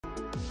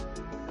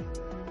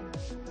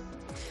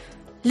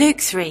Luke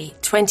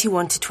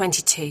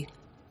 3:21-22.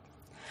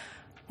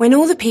 When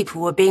all the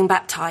people were being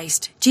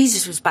baptized,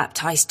 Jesus was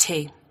baptized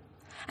too.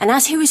 And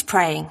as he was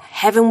praying,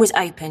 heaven was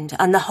opened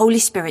and the Holy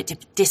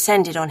Spirit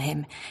descended on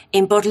him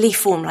in bodily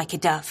form like a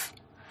dove.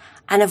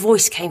 And a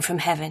voice came from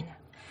heaven,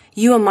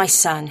 "You are my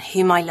son,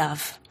 whom I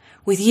love.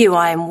 With you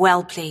I am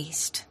well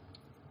pleased."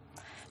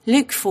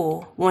 Luke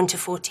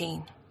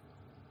 4:1-14.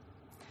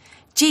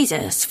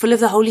 Jesus, full of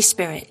the Holy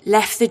Spirit,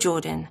 left the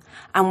Jordan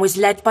and was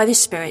led by the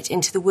Spirit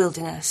into the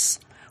wilderness,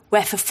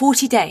 where for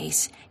 40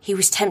 days he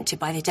was tempted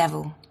by the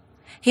devil.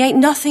 He ate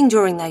nothing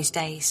during those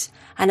days,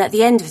 and at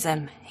the end of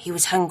them he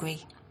was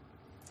hungry.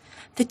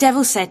 The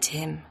devil said to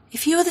him,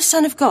 "If you are the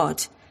Son of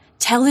God,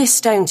 tell this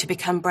stone to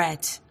become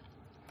bread."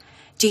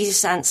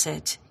 Jesus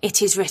answered,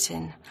 "It is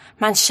written,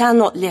 man shall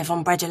not live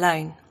on bread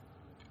alone."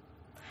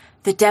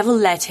 The devil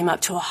led him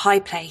up to a high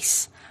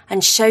place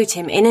and showed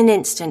him in an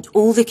instant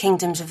all the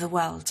kingdoms of the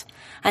world.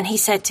 And he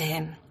said to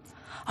him,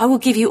 "I will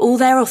give you all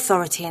their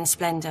authority and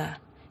splendor.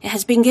 It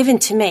has been given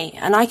to me,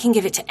 and I can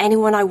give it to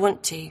anyone I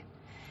want to.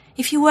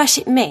 If you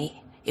worship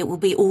me, it will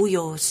be all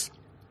yours."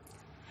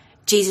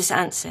 Jesus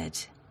answered,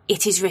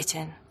 "It is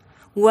written,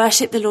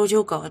 worship the Lord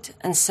your God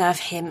and serve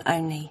him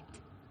only."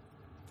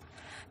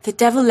 The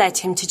devil led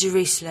him to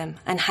Jerusalem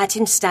and had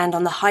him stand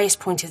on the highest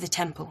point of the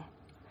temple.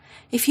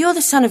 "If you are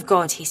the Son of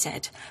God," he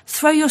said,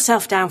 "throw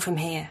yourself down from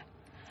here.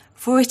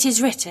 For it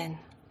is written,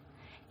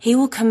 he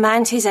will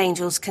command his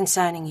angels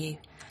concerning you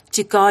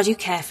to guard you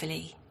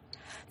carefully.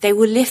 They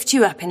will lift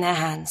you up in their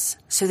hands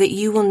so that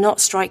you will not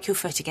strike your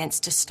foot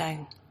against a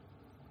stone."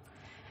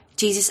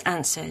 Jesus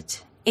answered,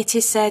 "It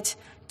is said,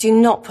 do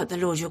not put the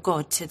Lord your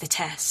God to the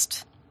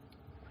test."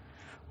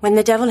 When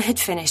the devil had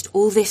finished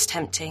all this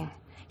tempting,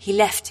 he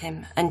left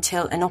him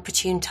until an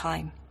opportune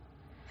time.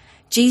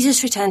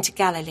 Jesus returned to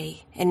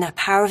Galilee in the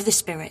power of the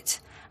Spirit,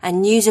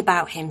 and news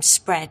about him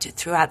spread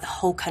throughout the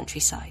whole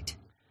countryside.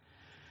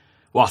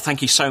 Well,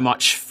 thank you so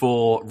much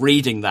for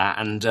reading that,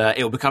 and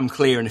it will become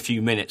clear in a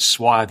few minutes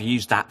why I've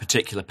used that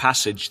particular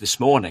passage this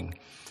morning.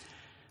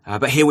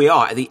 But here we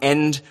are at the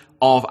end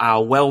of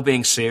our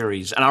Wellbeing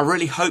series, and I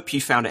really hope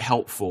you found it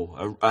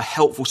helpful, a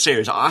helpful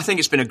series. I think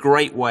it's been a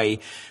great way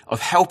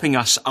of helping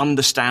us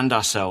understand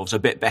ourselves a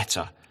bit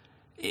better.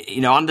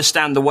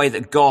 Understand the way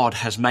that God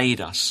has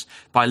made us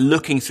by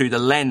looking through the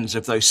lens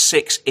of those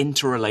 6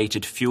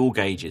 interrelated fuel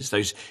gauges,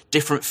 those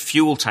different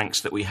fuel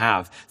tanks that we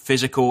have: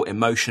 physical,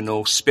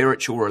 emotional,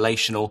 spiritual,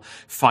 relational,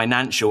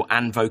 financial,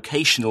 and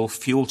vocational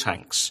fuel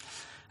tanks,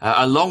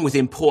 along with the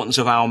importance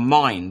of our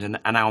mind and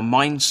our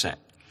mindset.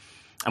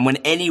 And when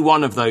any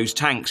one of those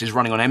tanks is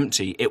running on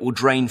empty, it will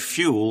drain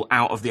fuel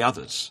out of the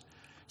others.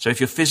 So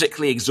if you're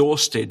physically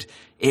exhausted,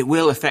 it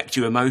will affect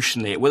you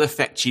emotionally. It will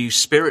affect you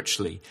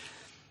spiritually.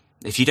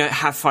 If you don't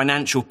have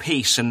financial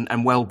peace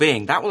and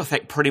well-being, that will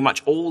affect pretty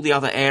much all the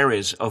other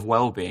areas of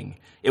well-being.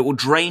 It will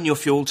drain your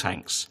fuel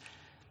tanks,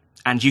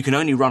 and you can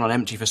only run on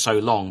empty for so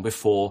long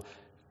before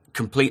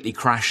completely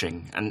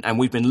crashing. And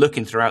we've been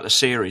looking throughout the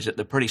series at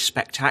the pretty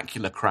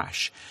spectacular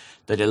crash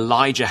that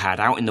Elijah had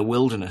out in the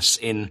wilderness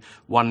in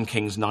 1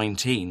 Kings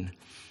 19,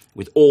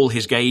 with all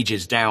his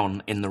gauges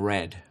down in the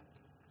red.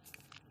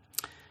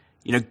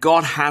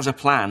 God has a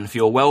plan for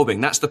your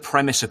well-being. That's the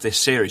premise of this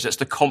series. That's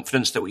the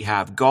confidence that we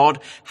have. God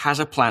has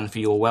a plan for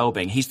your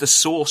well-being. He's the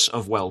source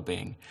of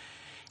well-being,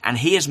 and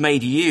he has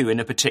made you in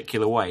a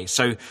particular way.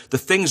 So the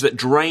things that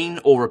drain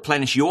or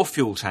replenish your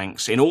fuel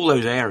tanks in all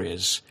those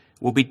areas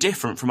will be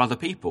different from other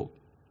people.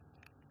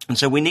 And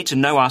so we need to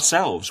know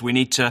ourselves. We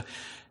need to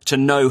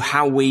know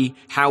how we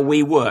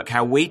work,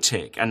 how we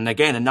tick. And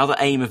again, another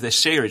aim of this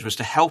series was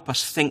to help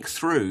us think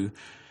through,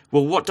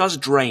 well, what does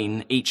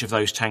drain each of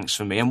those tanks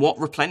for me and what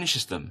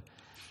replenishes them?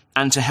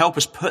 And to help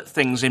us put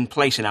things in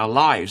place in our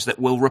lives that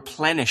will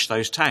replenish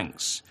those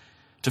tanks,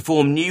 to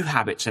form new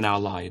habits in our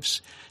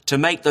lives, to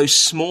make those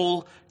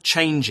small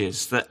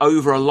changes that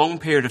over a long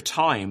period of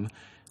time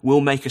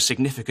will make a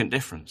significant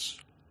difference.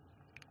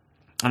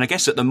 And I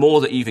guess that the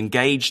more that you've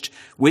engaged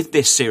with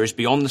this series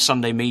beyond the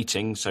Sunday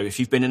meeting, so if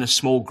you've been in a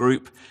small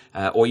group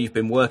or you've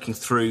been working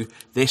through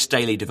this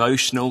daily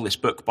devotional, this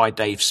book by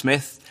Dave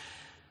Smith,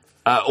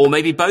 or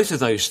maybe both of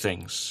those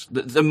things,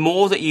 the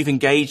more that you've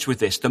engaged with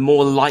this, the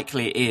more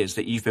likely it is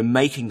that you've been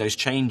making those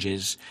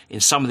changes in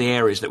some of the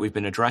areas that we've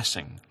been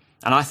addressing.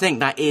 And I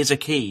think that is a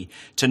key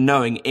to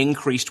knowing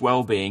increased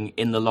well-being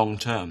in the long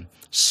term.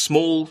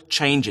 Small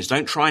changes.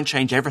 Don't try and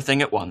change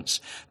everything at once,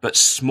 but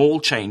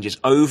small changes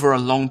over a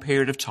long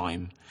period of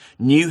time.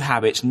 New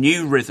habits,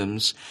 new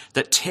rhythms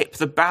that tip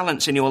the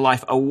balance in your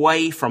life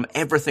away from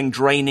everything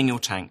draining your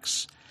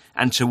tanks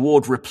and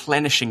toward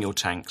replenishing your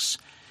tanks.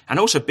 And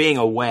also being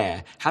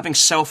aware, having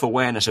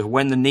self-awareness of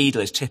when the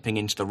needle is tipping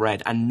into the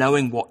red and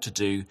knowing what to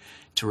do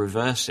to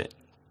reverse it.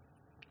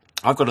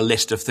 I've got a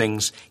list of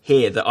things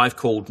here that I've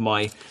called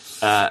my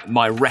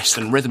rest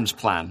and rhythms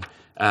plan.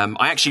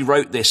 I actually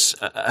wrote this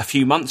a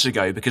few months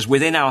ago because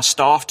within our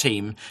staff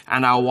team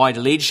and our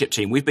wider leadership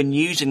team, we've been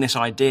using this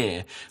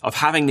idea of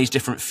having these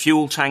different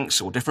fuel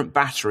tanks or different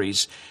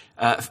batteries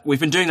We've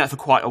been doing that for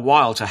quite a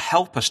while to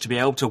help us to be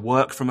able to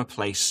work from a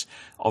place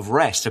of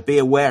rest, to be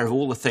aware of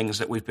all the things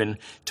that we've been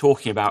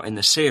talking about in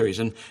the series.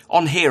 And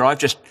on here, I've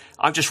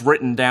just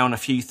written down a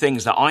few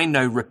things that I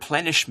know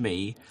replenish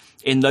me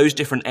in those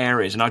different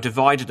areas, and I've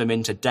divided them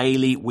into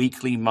daily,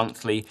 weekly,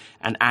 monthly,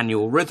 and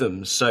annual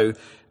rhythms. So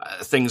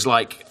things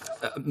like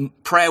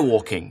prayer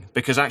walking,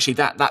 because actually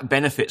that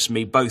benefits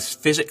me both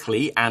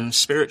physically and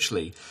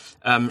spiritually.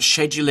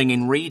 Scheduling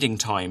in reading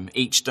time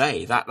each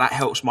day, that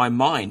helps my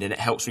mind and it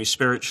helps me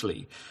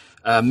spiritually.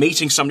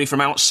 Meeting somebody from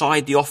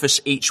outside the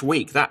office each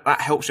week, that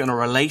helps me on a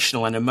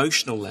relational and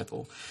emotional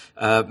level.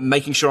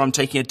 Making sure I'm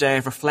taking a day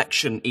of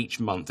reflection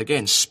each month.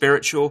 Again,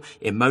 spiritual,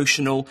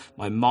 emotional,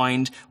 my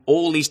mind,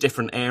 all these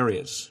different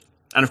areas.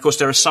 And of course,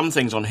 there are some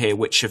things on here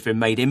which have been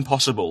made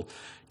impossible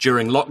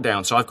during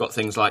lockdown. So I've got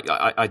things like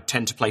I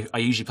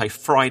usually play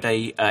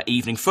Friday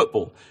evening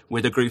football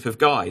with a group of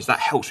guys. That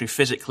helps me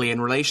physically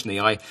and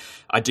relationally.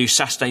 I do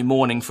Saturday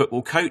morning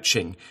football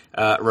coaching,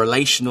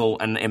 relational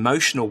and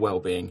emotional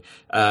well-being.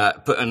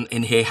 Put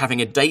in here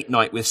having a date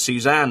night with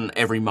Suzanne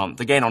every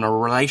month. Again, on a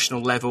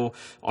relational level,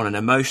 on an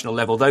emotional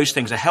level, those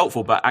things are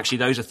helpful, but actually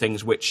those are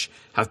things which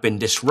have been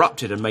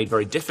disrupted and made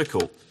very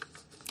difficult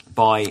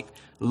by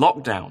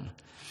lockdown.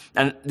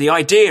 And the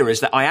idea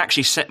is that I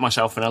actually set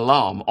myself an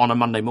alarm on a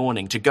Monday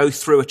morning to go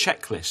through a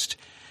checklist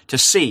to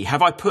see,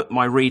 have I put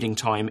my reading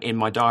time in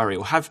my diary,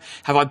 or have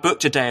I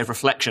booked a day of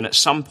reflection at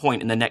some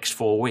point in the next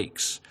 4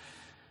 weeks?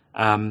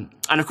 And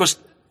of course,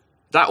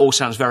 that all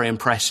sounds very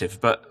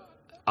impressive, but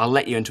I'll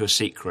let you into a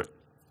secret.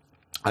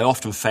 I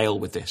often fail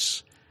with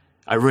this.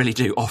 I really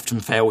do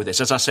often fail with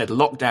this. As I said,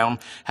 lockdown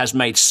has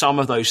made some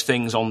of those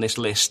things on this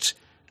list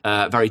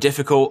very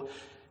difficult.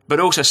 But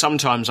also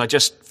sometimes I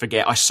just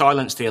forget, I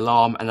silence the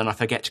alarm and then I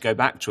forget to go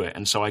back to it.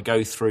 And so I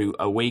go through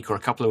a week or a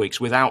couple of weeks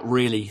without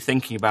really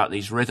thinking about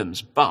these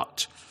rhythms.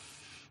 But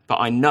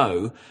I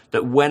know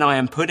that when I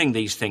am putting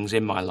these things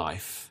in my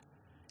life,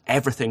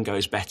 everything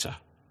goes better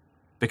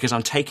because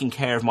I'm taking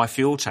care of my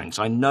fuel tanks.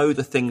 I know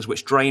the things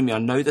which drain me. I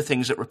know the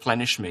things that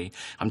replenish me.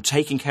 I'm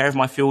taking care of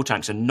my fuel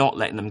tanks and not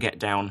letting them get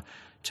down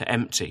to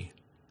empty,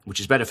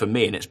 which is better for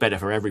me and it's better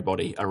for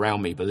everybody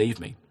around me, believe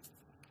me.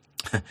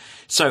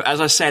 So, as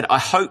I said, I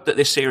hope that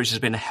this series has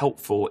been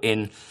helpful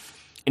in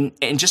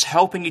just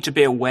helping you to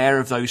be aware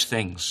of those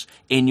things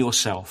in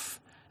yourself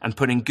and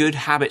putting good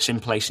habits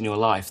in place in your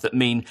life that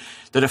mean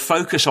that a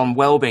focus on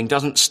well-being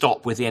doesn't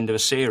stop with the end of a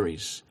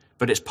series,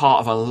 but it's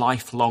part of a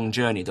lifelong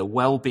journey, the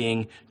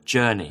well-being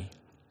journey.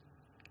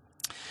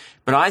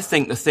 But I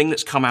think the thing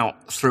that's come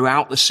out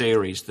throughout the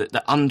series that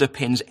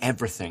underpins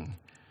everything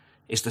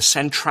is the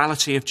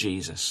centrality of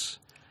Jesus.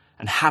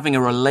 And having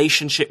a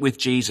relationship with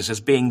Jesus as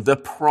being the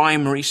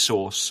primary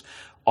source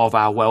of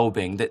our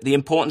well-being, the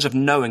importance of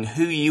knowing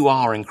who you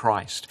are in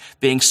Christ,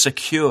 being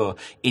secure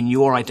in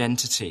your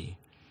identity.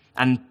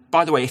 And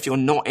by the way, if you're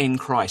not in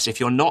Christ, if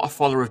you're not a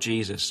follower of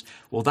Jesus,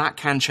 well, that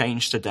can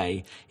change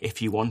today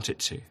if you want it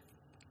to.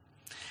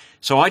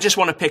 So I just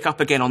want to pick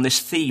up again on this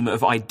theme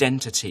of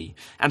identity,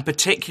 and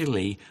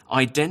particularly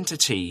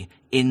identity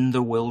in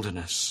the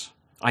wilderness.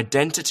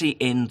 Identity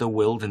in the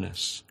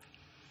wilderness.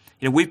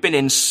 You know, we've been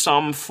in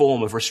some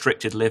form of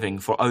restricted living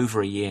for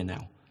over a year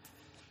now.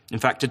 In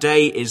fact,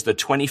 today is the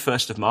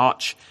 21st of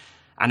March,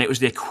 and it was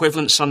the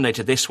equivalent Sunday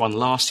to this one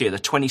last year, the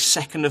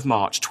 22nd of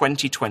March,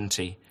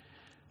 2020,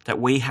 that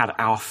we had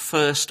our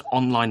first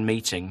online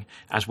meeting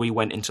as we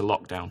went into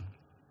lockdown.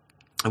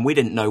 And we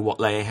didn't know what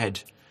lay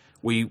ahead.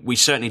 We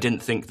certainly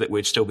didn't think that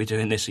we'd still be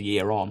doing this a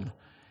year on.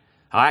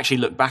 I actually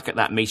looked back at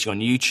that meeting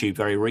on YouTube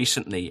very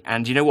recently,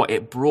 and you know what?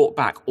 It brought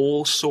back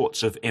all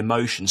sorts of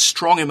emotions,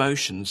 strong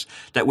emotions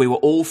that we were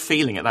all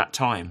feeling at that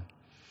time.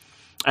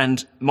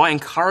 And my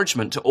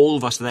encouragement to all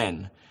of us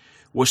then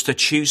was to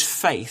choose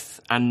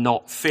faith and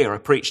not fear. I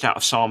preached out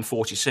of Psalm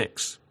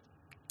 46.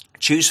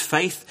 Choose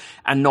faith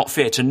and not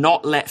fear, to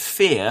not let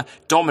fear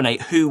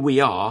dominate who we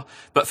are,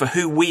 but for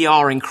who we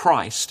are in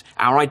Christ,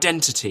 our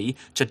identity,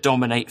 to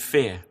dominate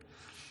fear.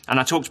 And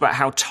I talked about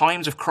how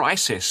times of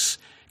crisis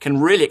can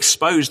really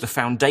expose the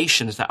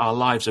foundations that our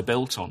lives are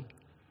built on.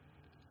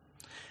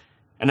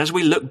 And as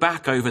we look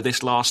back over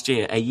this last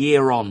year, a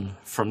year on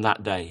from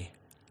that day,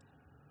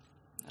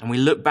 and we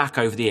look back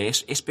over the year,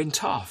 it's been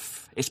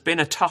tough. It's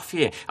been a tough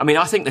year. I mean,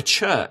 I think the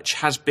church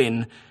has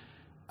been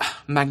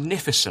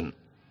magnificent.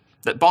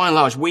 That by and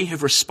large, we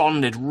have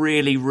responded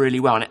really, really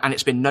well. And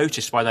it's been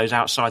noticed by those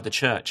outside the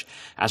church,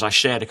 as I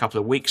shared a couple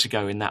of weeks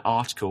ago in that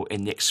article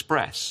in the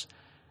Express.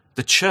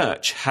 The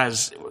church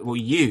has, well,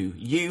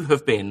 you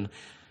have been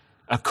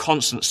a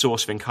constant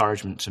source of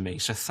encouragement to me.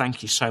 So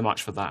thank you so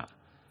much for that.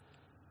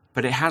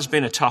 But it has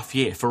been a tough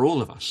year for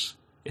all of us.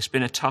 It's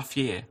been a tough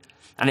year.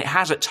 And it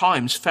has at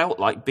times felt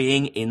like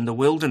being in the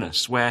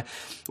wilderness, where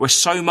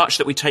so much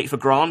that we take for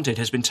granted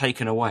has been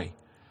taken away.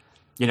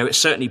 You know, it's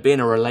certainly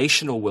been a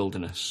relational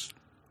wilderness.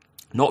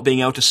 Not being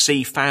able to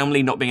see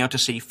family, not being able to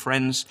see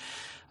friends.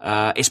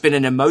 It's been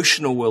an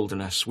emotional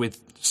wilderness, with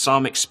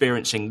some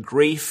experiencing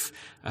grief,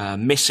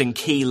 missing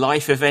key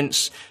life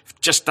events,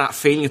 Just that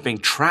feeling of being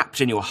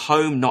trapped in your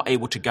home, not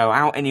able to go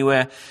out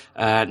anywhere,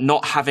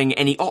 not having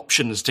any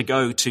options to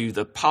go to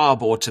the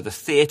pub or to the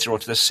theatre or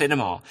to the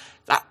cinema.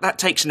 That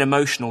takes an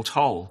emotional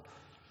toll.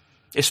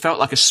 It's felt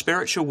like a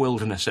spiritual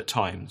wilderness at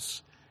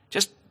times.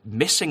 Just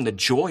missing the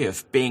joy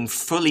of being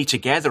fully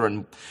together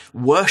and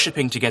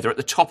worshipping together at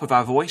the top of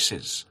our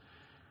voices.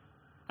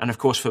 And of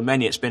course, for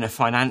many, it's been a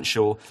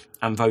financial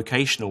and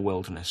vocational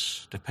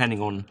wilderness,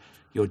 depending on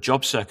your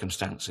job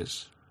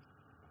circumstances.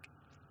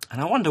 And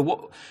I wonder,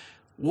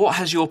 what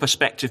has your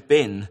perspective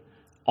been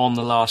on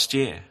the last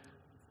year?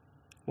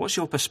 What's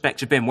your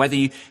perspective been? Whether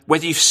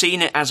you've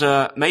seen it as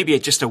maybe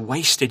just a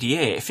wasted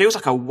year. It feels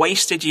like a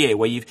wasted year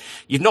where you've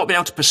not been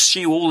able to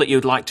pursue all that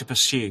you'd like to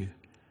pursue.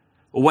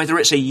 Or whether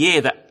it's a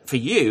year that for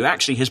you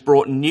actually has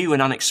brought new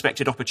and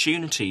unexpected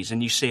opportunities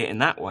and you see it in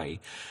that way.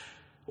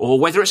 Or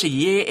whether it's a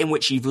year in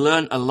which you've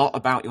learned a lot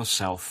about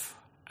yourself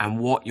and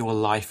what your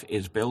life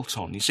is built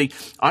on. You see,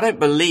 I don't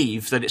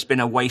believe that it's been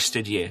a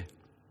wasted year.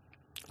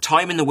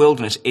 Time in the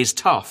wilderness is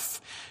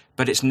tough,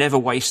 but it's never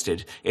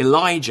wasted.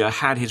 Elijah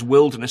had his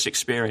wilderness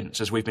experience,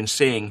 as we've been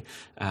seeing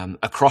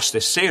across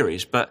this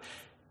series, but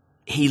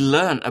he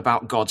learned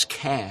about God's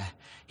care.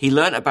 He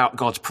learned about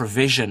God's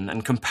provision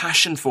and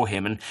compassion for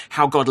him and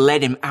how God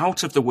led him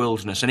out of the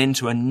wilderness and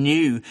into a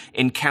new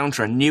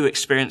encounter, a new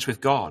experience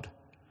with God.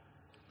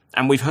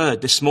 And we've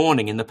heard this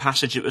morning in the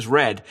passage that was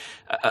read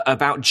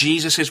about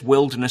Jesus'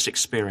 wilderness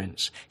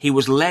experience. He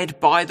was led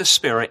by the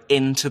Spirit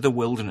into the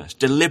wilderness,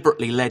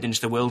 deliberately led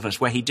into the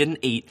wilderness where he didn't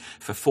eat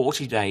for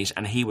 40 days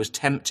and he was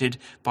tempted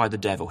by the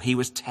devil. He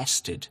was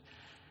tested.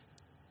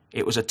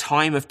 It was a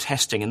time of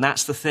testing, and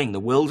that's the thing. The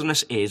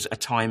wilderness is a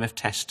time of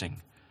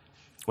testing.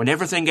 When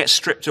everything gets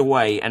stripped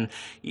away and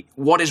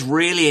what is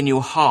really in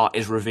your heart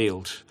is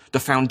revealed.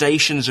 The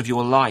foundations of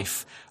your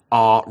life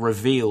are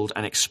revealed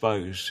and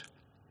exposed.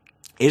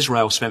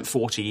 Israel spent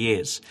 40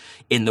 years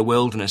in the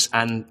wilderness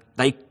and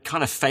they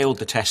kind of failed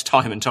the test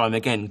time and time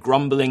again,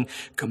 grumbling,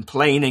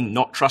 complaining,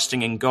 not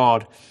trusting in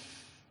God,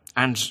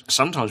 and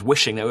sometimes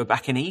wishing they were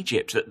back in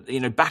Egypt,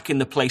 back in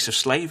the place of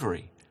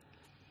slavery.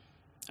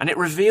 And it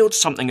revealed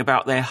something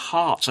about their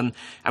hearts and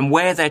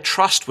where their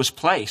trust was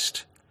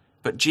placed.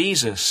 But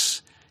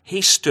Jesus,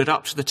 he stood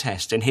up to the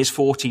test in his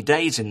 40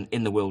 days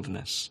in the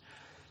wilderness.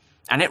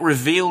 And it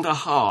revealed a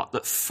heart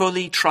that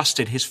fully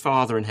trusted his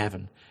Father in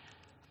heaven.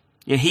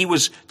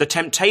 The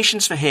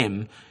temptations for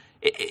him,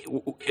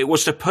 it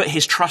was to put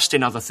his trust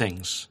in other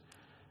things,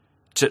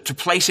 to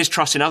place his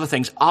trust in other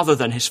things other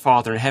than his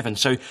Father in heaven.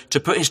 So to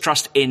put his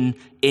trust in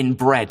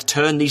bread,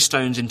 turn these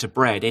stones into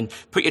bread,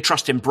 put your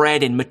trust in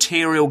bread, in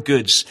material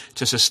goods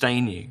to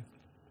sustain you.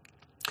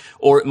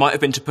 Or it might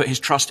have been to put his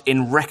trust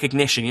in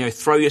recognition,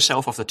 throw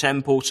yourself off the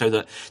temple so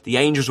that the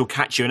angels will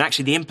catch you. And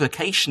actually the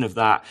implication of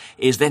that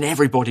is then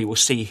everybody will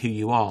see who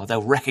you are.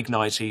 They'll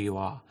recognize who you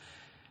are.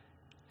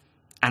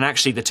 And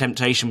actually the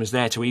temptation was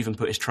there to even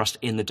put his trust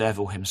in the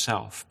devil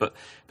himself.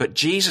 But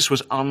Jesus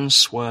was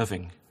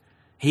unswerving.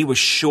 He was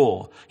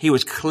sure, he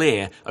was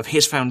clear of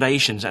his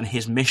foundations and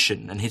his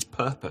mission and his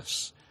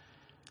purpose.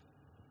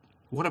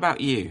 What about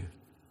you?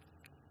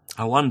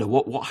 I wonder,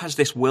 what has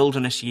this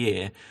wilderness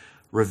year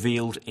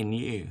revealed in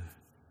you?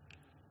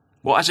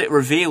 What has it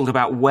revealed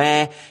about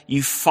where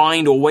you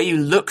find or where you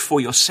look for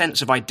your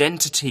sense of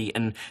identity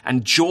and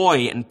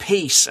joy and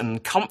peace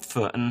and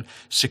comfort and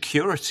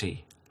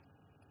security?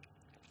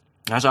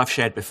 As I've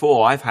shared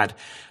before, I've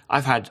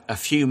had a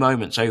few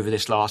moments over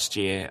this last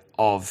year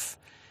of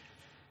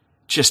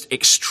just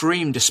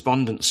extreme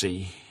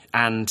despondency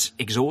and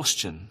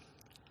exhaustion.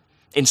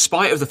 In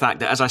spite of the fact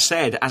that, as I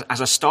said,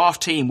 as a staff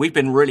team, we've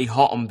been really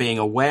hot on being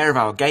aware of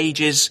our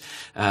gauges,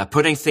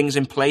 putting things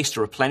in place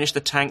to replenish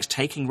the tanks,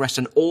 taking rest,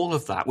 and all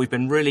of that. We've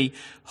been really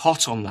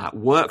hot on that.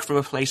 Work from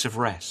a place of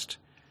rest.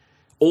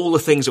 All the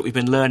things that we've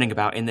been learning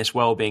about in this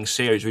wellbeing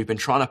series, we've been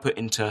trying to put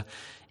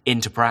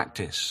into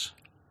practice.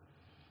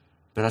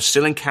 But I've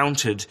still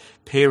encountered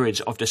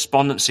periods of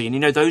despondency.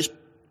 And those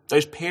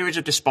periods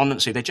of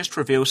despondency, they just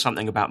reveal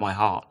something about my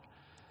heart.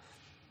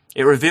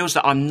 It reveals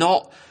that I'm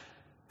not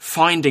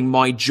finding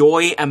my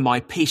joy and my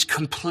peace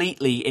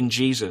completely in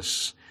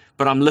Jesus,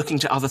 but I'm looking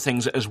to other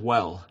things as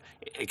well.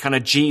 Kind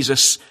of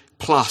Jesus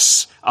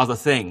plus other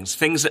things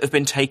that have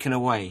been taken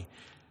away.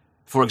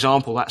 For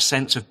example, that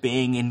sense of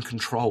being in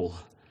control.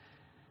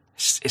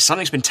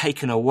 Something's been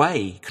taken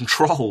away.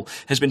 Control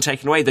has been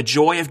taken away. The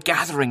joy of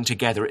gathering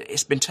together,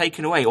 it's been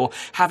taken away. Or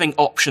having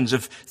options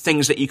of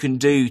things that you can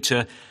do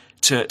to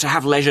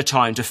have leisure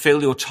time, to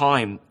fill your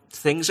time.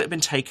 Things that have been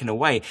taken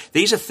away.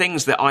 These are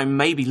things that I'm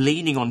maybe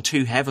leaning on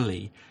too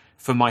heavily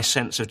for my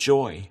sense of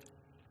joy.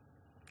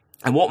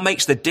 And what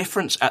makes the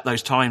difference at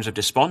those times of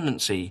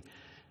despondency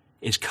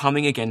is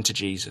coming again to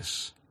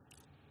Jesus.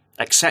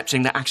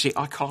 Accepting that actually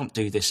I can't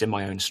do this in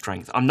my own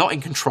strength. I'm not in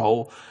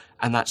control,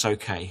 and that's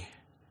okay.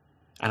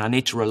 And I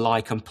need to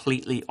rely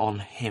completely on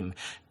him.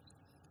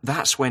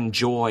 That's when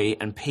joy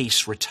and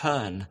peace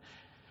return,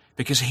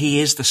 because he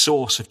is the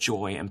source of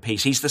joy and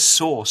peace. He's the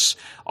source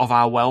of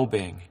our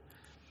well-being.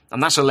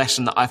 And that's a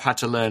lesson that I've had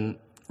to learn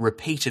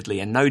repeatedly,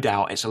 and no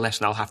doubt it's a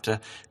lesson I'll have to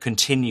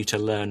continue to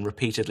learn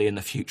repeatedly in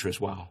the future as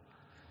well.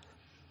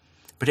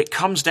 But it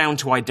comes down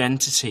to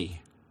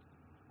identity.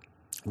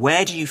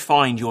 Where do you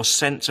find your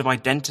sense of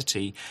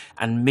identity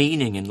and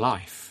meaning in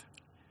life?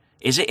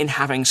 Is it in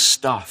having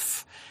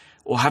stuff,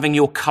 or having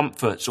your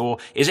comforts, or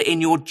is it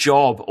in your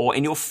job, or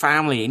in your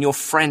family, in your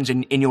friends,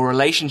 in your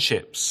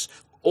relationships?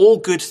 All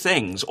good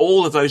things,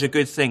 all of those are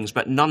good things,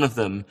 but none of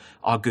them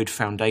are good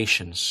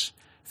foundations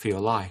for your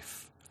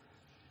life.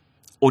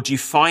 Or do you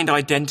find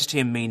identity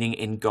and meaning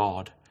in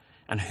God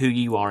and who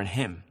you are in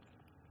him?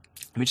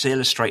 Let me just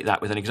illustrate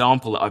that with an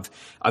example that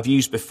I've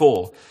used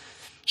before.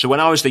 So when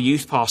I was the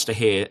youth pastor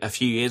here a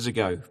few years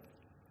ago,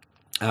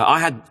 I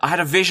had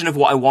a vision of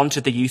what I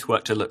wanted the youth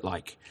work to look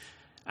like.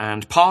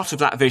 And part of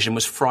that vision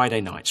was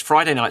Friday nights.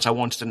 Friday nights, I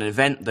wanted an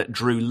event that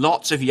drew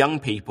lots of young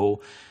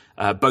people,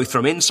 both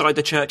from inside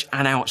the church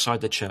and outside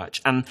the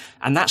church. And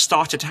that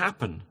started to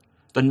happen.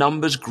 The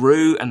numbers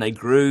grew, and they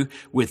grew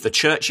with the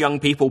church young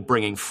people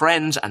bringing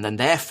friends, and then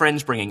their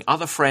friends bringing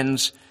other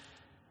friends.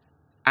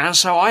 And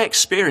so I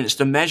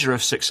experienced a measure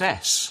of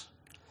success.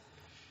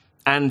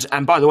 And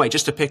by the way,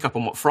 just to pick up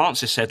on what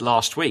Francis said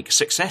last week,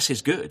 success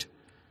is good.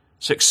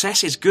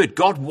 Success is good.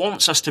 God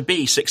wants us to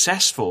be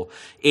successful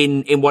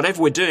in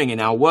whatever we're doing,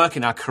 in our work,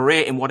 in our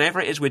career, in whatever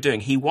it is we're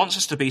doing. He wants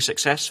us to be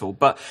successful,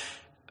 but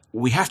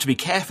we have to be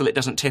careful it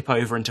doesn't tip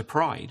over into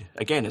pride.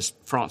 Again, as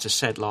Francis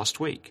said last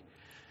week.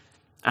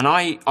 And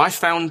I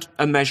found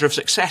a measure of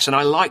success, and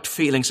I liked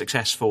feeling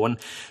successful. And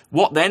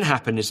what then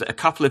happened is that a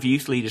couple of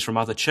youth leaders from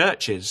other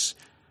churches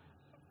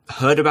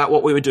heard about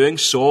what we were doing,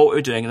 saw what we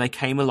were doing, and they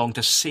came along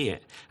to see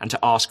it and to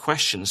ask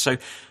questions. So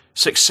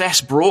success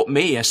brought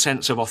me a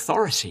sense of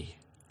authority.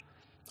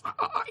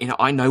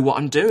 I know what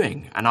I'm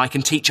doing, and I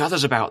can teach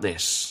others about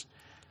this.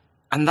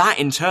 And that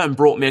in turn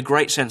brought me a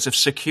great sense of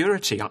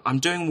security. I'm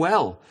doing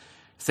well.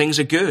 Things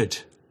are good.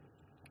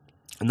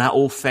 And that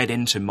all fed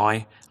into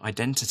my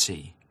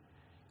identity.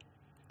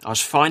 I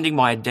was finding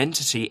my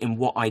identity in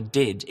what I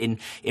did, in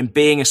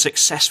being a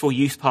successful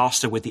youth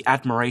pastor with the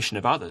admiration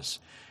of others.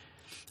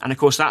 And of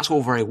course, that's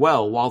all very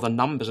well while the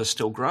numbers are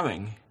still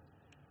growing.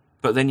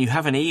 But then you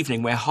have an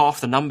evening where half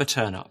the number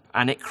turn up,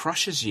 and it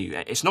crushes you.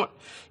 It's not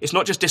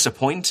just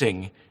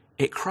disappointing,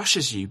 it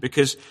crushes you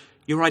because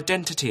your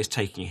identity is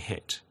taking a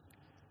hit.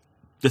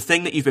 The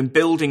thing that you've been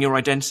building your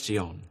identity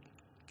on.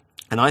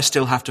 And I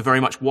still have to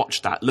very much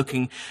watch that,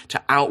 looking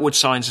to outward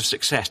signs of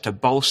success to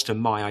bolster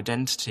my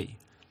identity.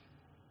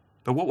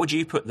 But what would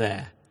you put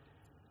there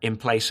in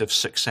place of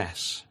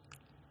success?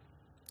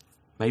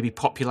 Maybe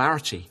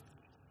popularity,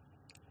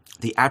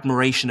 the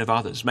admiration of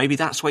others. Maybe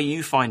that's where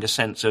you find a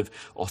sense of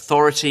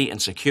authority and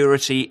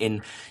security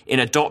in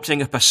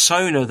adopting a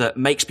persona that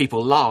makes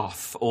people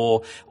laugh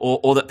or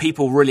that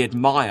people really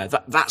admire.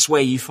 That's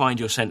where you find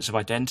your sense of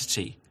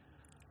identity.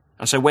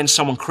 And so when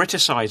someone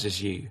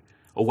criticizes you,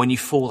 or when you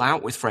fall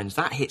out with friends,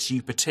 that hits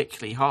you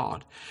particularly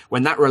hard.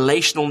 When that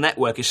relational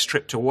network is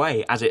stripped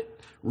away, as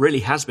it really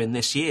has been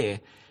this year,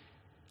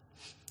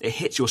 it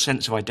hits your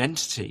sense of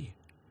identity,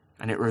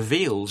 and it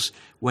reveals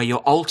where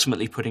you're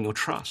ultimately putting your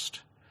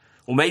trust.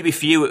 Or maybe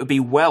for you it would be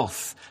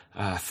wealth,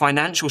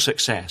 financial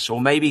success,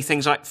 or maybe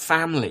things like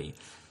family.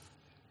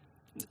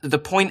 The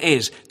point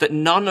is that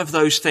none of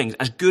those things,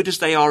 as good as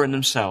they are in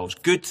themselves,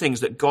 good things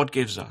that God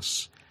gives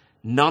us,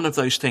 none of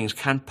those things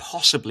can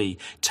possibly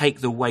take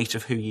the weight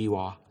of who you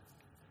are.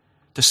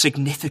 The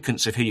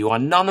significance of who you are.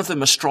 None of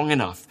them are strong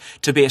enough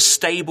to be a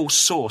stable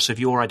source of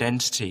your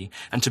identity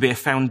and to be a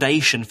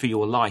foundation for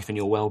your life and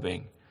your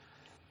well-being.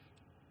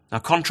 Now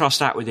contrast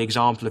that with the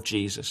example of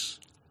Jesus.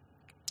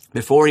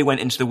 Before he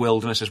went into the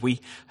wilderness, as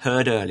we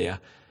heard earlier,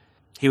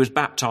 he was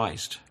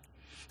baptized.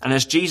 And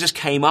as Jesus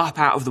came up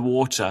out of the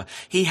water,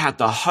 he had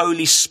the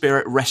Holy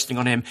Spirit resting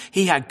on him.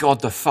 He had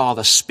God the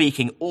Father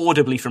speaking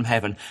audibly from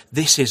heaven.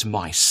 This is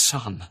my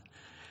son.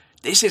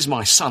 This is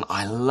my son.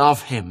 I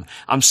love him.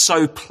 I'm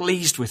so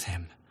pleased with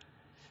him.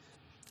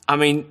 I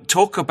mean,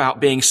 talk about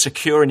being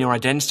secure in your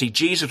identity.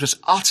 Jesus was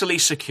utterly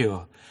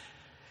secure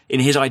in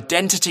his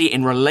identity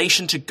in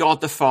relation to God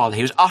the Father.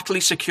 He was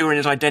utterly secure in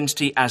his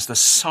identity as the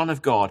Son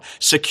of God,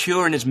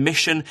 secure in his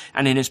mission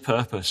and in his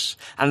purpose.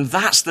 And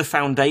that's the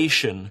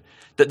foundation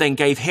that then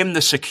gave him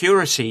the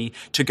security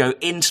to go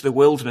into the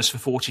wilderness for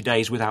 40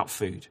 days without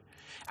food.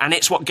 And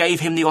it's what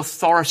gave him the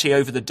authority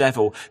over the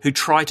devil who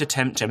tried to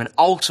tempt him. And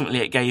ultimately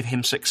it gave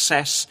him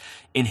success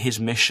in his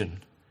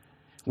mission.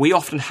 We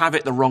often have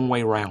it the wrong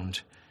way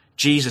round.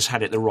 Jesus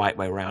had it the right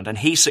way round, and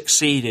he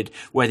succeeded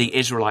where the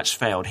Israelites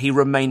failed. He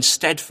remained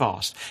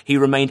steadfast. He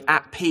remained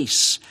at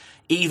peace,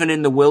 even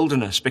in the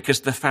wilderness,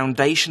 because the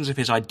foundations of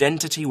his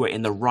identity were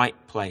in the right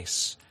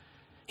place.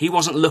 He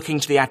wasn't looking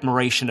to the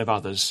admiration of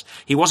others.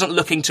 He wasn't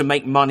looking to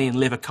make money and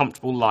live a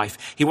comfortable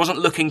life. He wasn't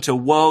looking to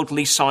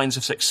worldly signs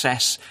of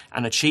success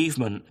and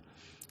achievement.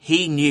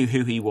 He knew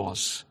who he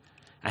was,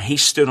 and he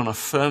stood on a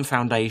firm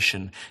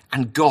foundation,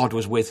 and God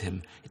was with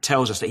him. It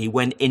tells us that he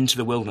went into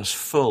the wilderness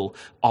full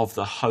of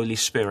the Holy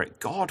Spirit.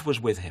 God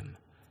was with him,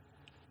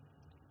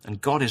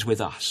 and God is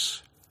with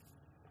us.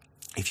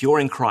 If you're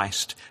in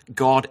Christ,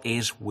 God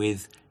is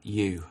with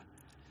you.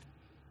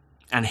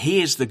 And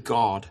he is the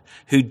God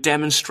who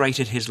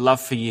demonstrated his love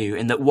for you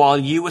in that while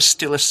you were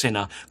still a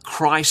sinner,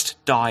 Christ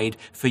died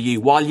for you.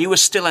 While you were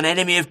still an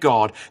enemy of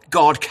God,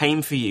 God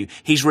came for you.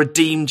 He's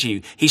redeemed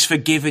you. He's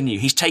forgiven you.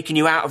 He's taken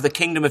you out of the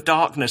kingdom of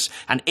darkness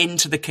and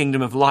into the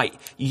kingdom of light.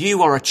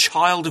 You are a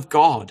child of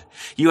God.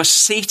 You are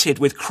seated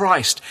with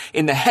Christ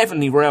in the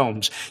heavenly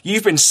realms.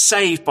 You've been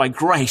saved by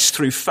grace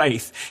through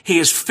faith. He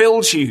has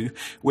filled you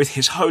with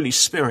his Holy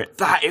Spirit.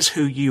 That is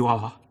who you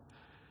are.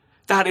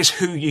 That is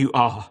who you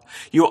are.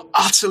 You're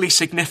utterly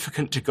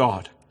significant to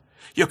God.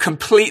 You're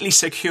completely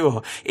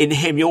secure in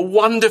him. You're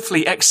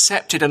wonderfully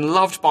accepted and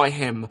loved by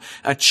him.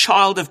 A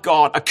child of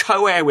God, a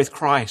co-heir with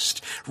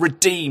Christ,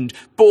 redeemed,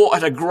 bought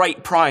at a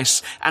great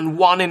price, and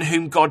one in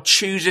whom God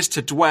chooses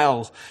to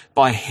dwell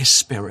by his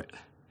Spirit.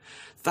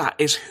 That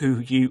is who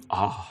you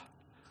are.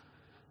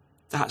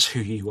 That's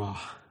who you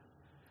are.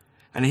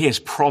 And he has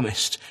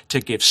promised to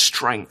give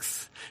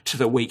strength to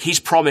the weak. He's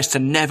promised to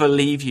never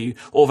leave you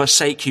or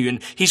forsake you.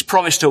 And he's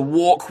promised to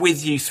walk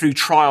with you through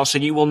trials so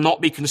you will not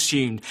be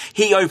consumed.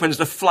 He opens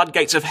the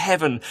floodgates of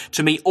heaven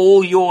to meet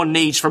all your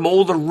needs from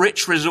all the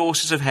rich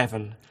resources of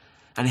heaven.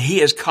 And he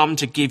has come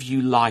to give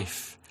you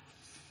life,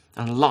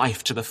 and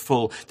life to the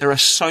full. There are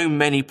so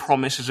many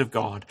promises of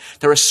God.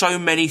 There are so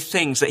many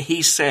things that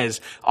he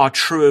says are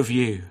true of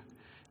you.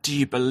 Do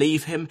you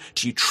believe him?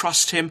 Do you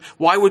trust him?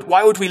 Why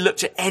would we look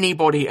to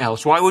anybody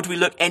else? Why would we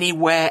look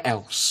anywhere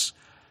else?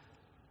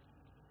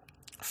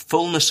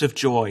 Fullness of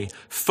joy,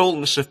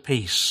 fullness of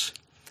peace,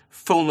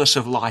 fullness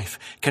of life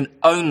can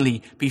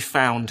only be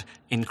found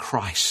in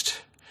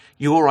Christ.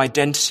 Your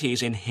identity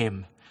is in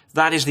him.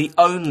 That is the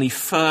only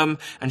firm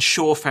and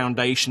sure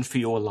foundation for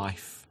your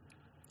life.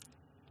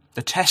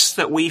 The tests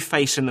that we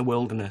face in the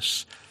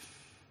wilderness,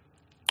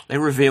 they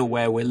reveal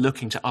where we're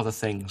looking to other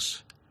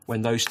things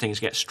when those things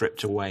get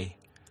stripped away.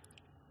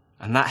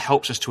 And that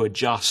helps us to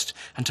adjust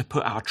and to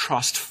put our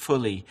trust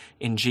fully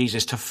in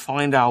Jesus, to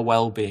find our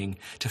well-being,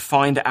 to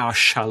find our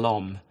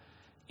shalom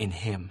in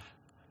him.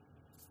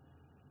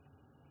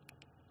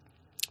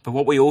 But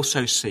what we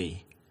also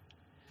see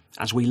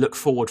as we look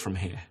forward from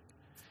here,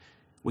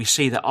 we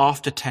see that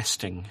after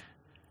testing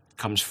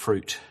comes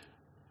fruit.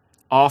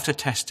 After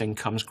testing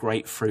comes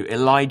great fruit.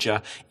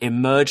 Elijah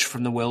emerged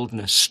from the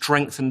wilderness,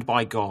 strengthened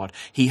by God.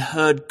 He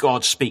heard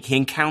God speak. He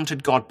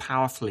encountered God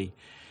powerfully.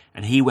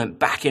 And he went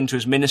back into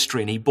his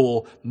ministry and he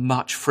bore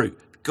much fruit.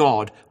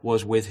 God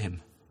was with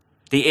him.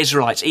 The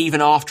Israelites,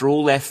 even after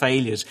all their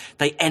failures,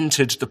 they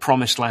entered the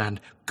promised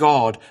land.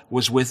 God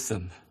was with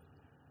them.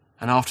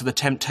 And after the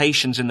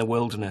temptations in the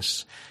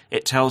wilderness,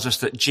 it tells us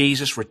that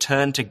Jesus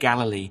returned to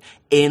Galilee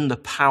in the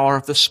power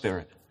of the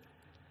Spirit.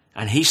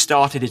 And he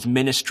started his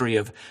ministry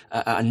of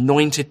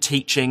anointed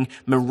teaching,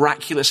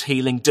 miraculous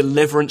healing,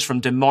 deliverance from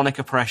demonic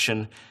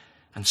oppression,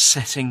 and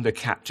setting the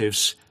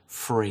captives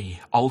free.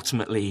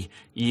 Ultimately,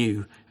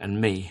 you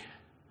and me.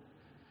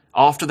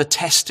 After the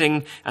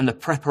testing and the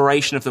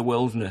preparation of the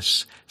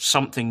wilderness,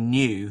 something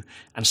new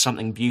and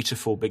something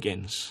beautiful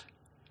begins.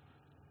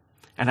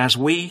 And as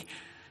we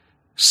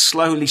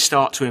slowly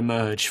start to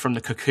emerge from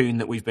the cocoon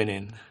that we've been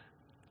in,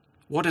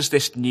 what is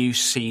this new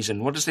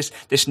season? What is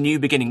this new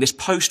beginning, this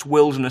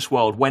post-wilderness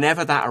world,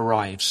 whenever that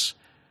arrives?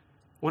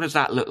 What does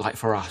that look like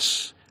for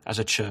us as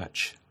a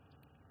church?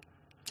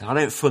 I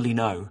don't fully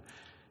know,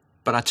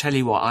 but I tell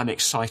you what, I'm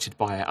excited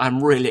by it.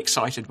 I'm really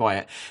excited by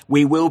it.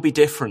 We will be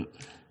different.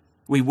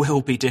 We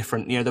will be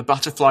different. You know, the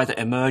butterfly that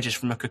emerges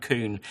from a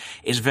cocoon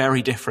is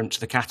very different to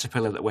the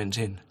caterpillar that went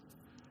in.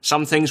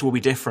 Some things will be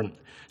different.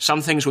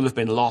 Some things will have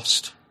been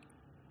lost,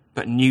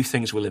 but new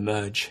things will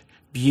emerge.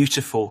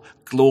 Beautiful,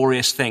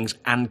 glorious things.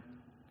 And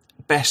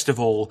best of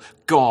all,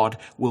 God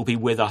will be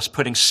with us,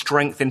 putting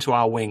strength into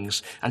our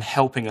wings and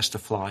helping us to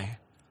fly.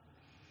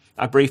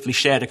 I briefly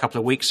shared a couple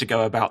of weeks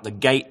ago about the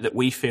gate that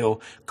we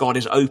feel God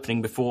is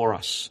opening before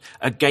us,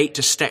 a gate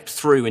to step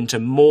through into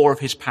more of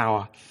his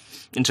power,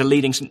 into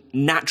leading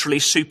naturally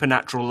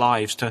supernatural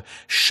lives, to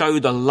show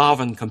the love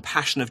and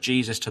compassion of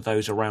Jesus to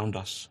those around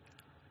us.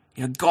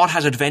 You know, God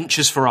has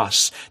adventures for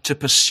us to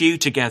pursue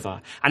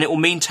together, and it will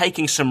mean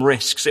taking some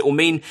risks. It will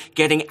mean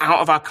getting out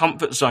of our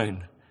comfort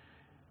zone.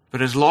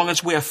 But as long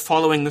as we are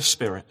following the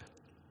Spirit,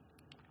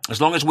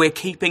 as long as we're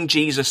keeping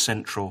Jesus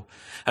central,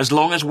 as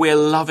long as we're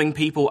loving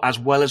people as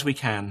well as we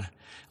can,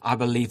 I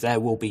believe there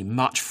will be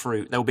much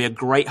fruit. There will be a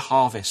great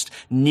harvest,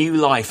 new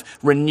life,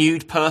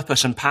 renewed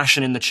purpose and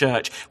passion in the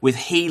church, with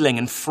healing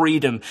and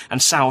freedom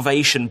and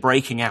salvation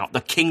breaking out, the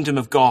kingdom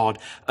of God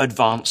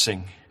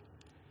advancing.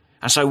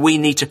 And so we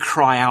need to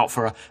cry out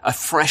for a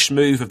fresh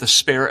move of the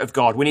Spirit of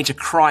God. We need to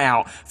cry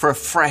out for a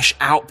fresh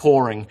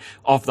outpouring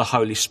of the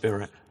Holy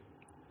Spirit.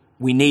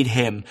 We need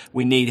him.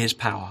 We need his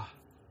power.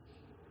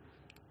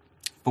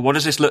 But what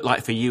does this look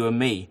like for you and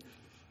me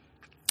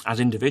as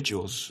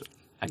individuals?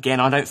 Again,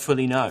 I don't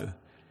fully know.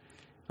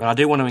 But I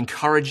do want to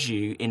encourage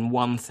you in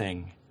one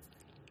thing.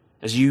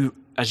 As you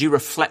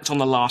reflect on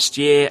the last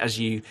year, as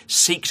you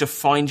seek to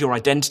find your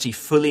identity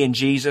fully in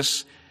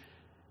Jesus,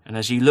 and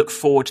as you look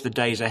forward to the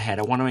days ahead,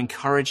 I want to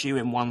encourage you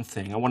in one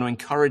thing. I want to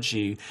encourage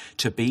you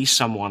to be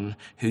someone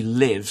who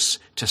lives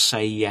to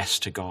say yes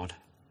to God.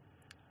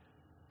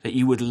 that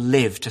you would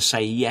live to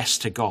say yes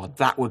to God.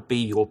 That would be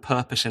your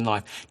purpose in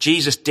life.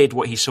 Jesus did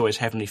what he saw his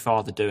heavenly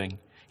Father doing.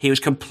 He was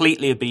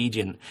completely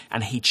obedient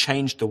and he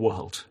changed the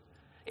world.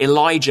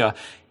 Elijah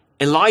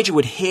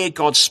would hear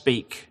God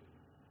speak.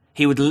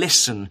 He would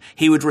listen,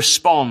 he would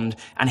respond,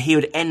 and he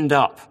would end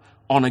up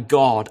on a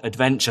God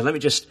adventure. Let me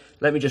just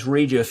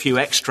read you a few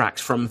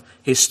extracts from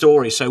his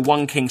story. So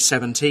 1 Kings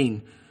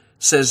 17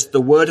 says, the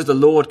word of the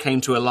Lord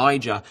came to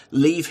Elijah,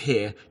 leave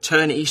here,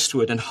 turn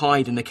eastward and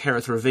hide in the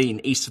Kerith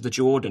ravine east of the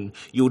Jordan.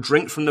 You'll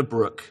drink from the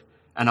brook,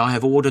 and I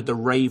have ordered the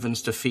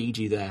ravens to feed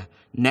you there.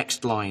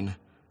 Next line.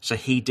 So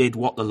he did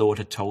what the Lord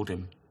had told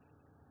him.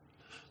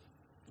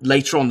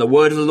 Later on, the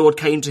word of the Lord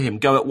came to him,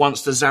 go at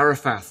once to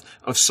Zarephath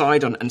of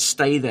Sidon and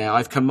stay there.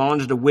 I've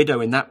commanded a widow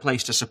in that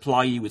place to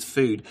supply you with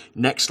food.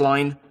 Next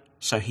line.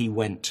 So he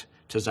went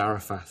to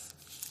Zarephath.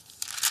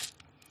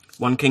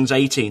 1 Kings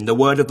 18, the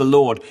word of the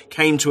Lord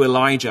came to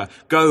Elijah,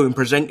 go and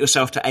present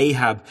yourself to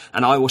Ahab,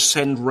 and I will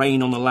send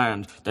rain on the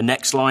land. The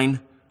next line,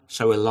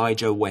 so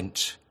Elijah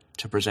went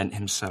to present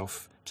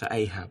himself to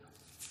Ahab.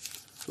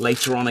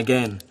 Later on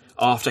again,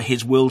 after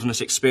his wilderness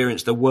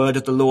experience, the word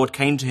of the Lord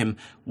came to him,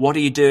 what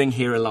are you doing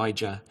here,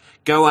 Elijah?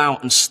 Go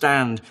out and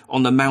stand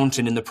on the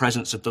mountain in the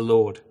presence of the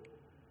Lord.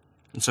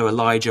 And so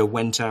Elijah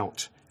went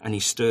out and he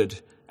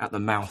stood at the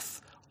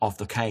mouth of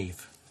the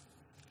cave.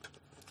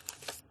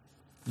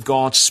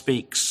 God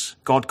speaks.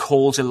 God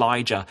calls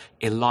Elijah.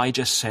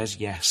 Elijah says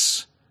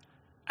yes.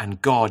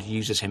 And God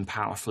uses him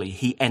powerfully.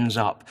 He ends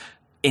up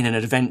in an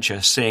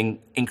adventure seeing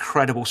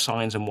incredible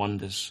signs and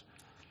wonders.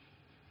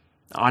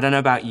 I don't know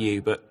about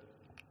you, but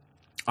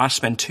I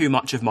spend too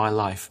much of my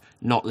life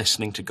not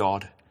listening to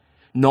God,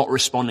 not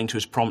responding to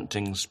his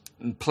promptings,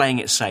 playing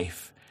it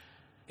safe.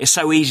 It's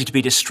so easy to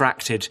be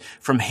distracted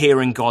from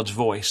hearing God's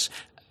voice.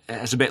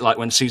 It's a bit like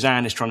when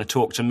Suzanne is trying to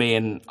talk to me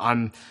and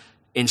I'm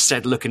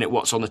instead looking at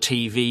what's on the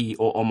TV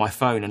or on my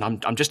phone, and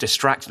I'm just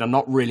distracted. I'm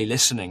not really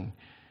listening.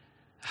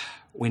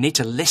 We need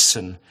to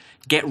listen,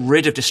 get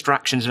rid of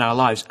distractions in our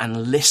lives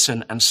and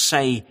listen and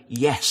say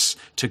yes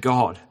to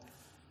God.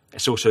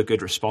 It's also a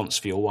good response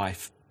for your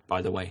wife,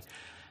 by the way.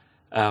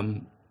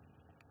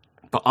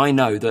 But I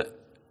know that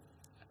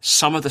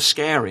some of the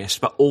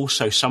scariest, but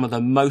also some of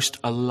the most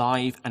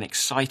alive and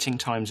exciting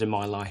times in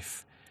my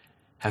life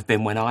have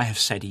been when I have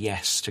said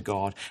yes to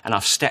God and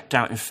I've stepped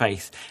out in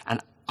faith, and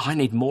I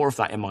need more of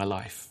that in my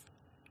life.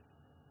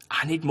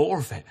 I need more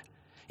of it.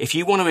 If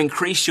you want to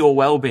increase your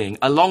well-being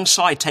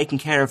alongside taking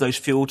care of those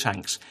fuel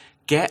tanks,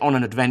 get on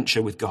an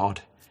adventure with God.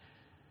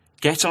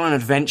 Get on an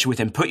adventure with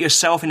him. Put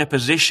yourself in a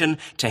position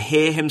to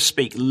hear him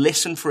speak.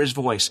 Listen for his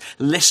voice.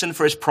 Listen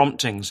for his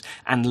promptings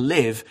and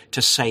live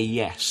to say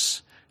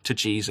yes to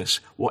Jesus,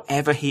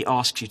 whatever he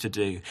asks you to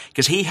do,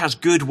 because he has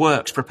good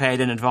works prepared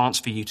in advance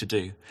for you to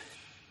do.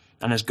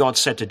 And as God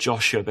said to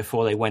Joshua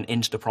before they went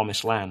into the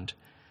promised land,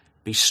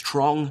 be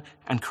strong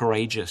and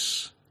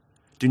courageous.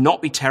 Do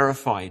not be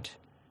terrified.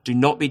 Do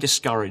not be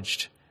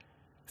discouraged.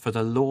 For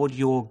the Lord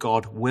your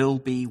God will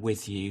be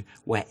with you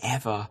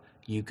wherever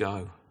you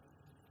go.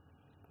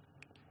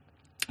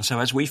 And so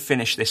as we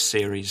finish this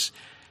series,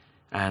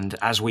 and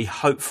as we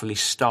hopefully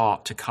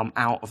start to come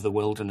out of the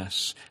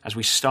wilderness, as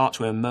we start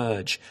to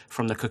emerge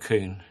from the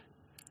cocoon,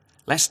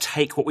 let's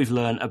take what we've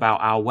learned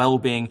about our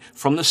well-being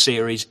from the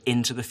series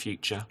into the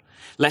future.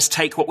 Let's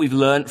take what we've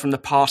learned from the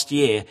past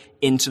year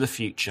into the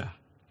future.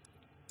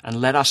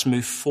 And let us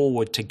move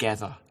forward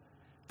together,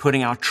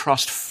 putting our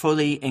trust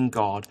fully in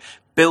God,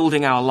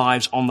 building our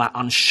lives on that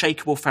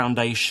unshakable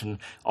foundation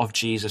of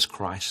Jesus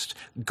Christ.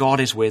 God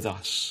is with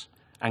us,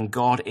 and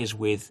God is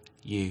with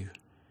you.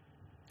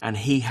 And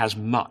he has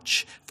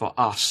much for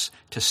us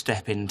to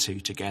step into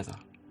together.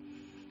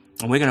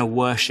 And we're going to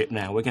worship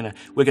now. We're going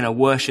to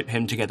worship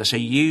him together. So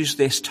use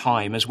this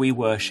time as we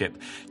worship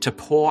to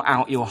pour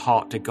out your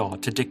heart to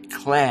God, to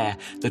declare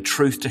the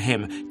truth to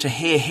him, to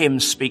hear him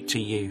speak to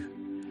you.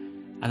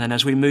 And then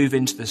as we move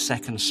into the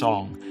second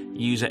song,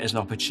 use it as an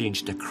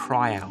opportunity to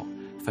cry out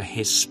for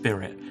his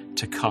Spirit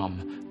to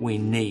come. We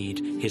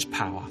need his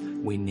power.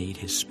 We need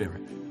his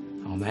Spirit.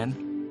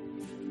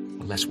 Amen.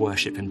 Well, let's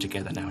worship him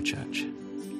together now, church.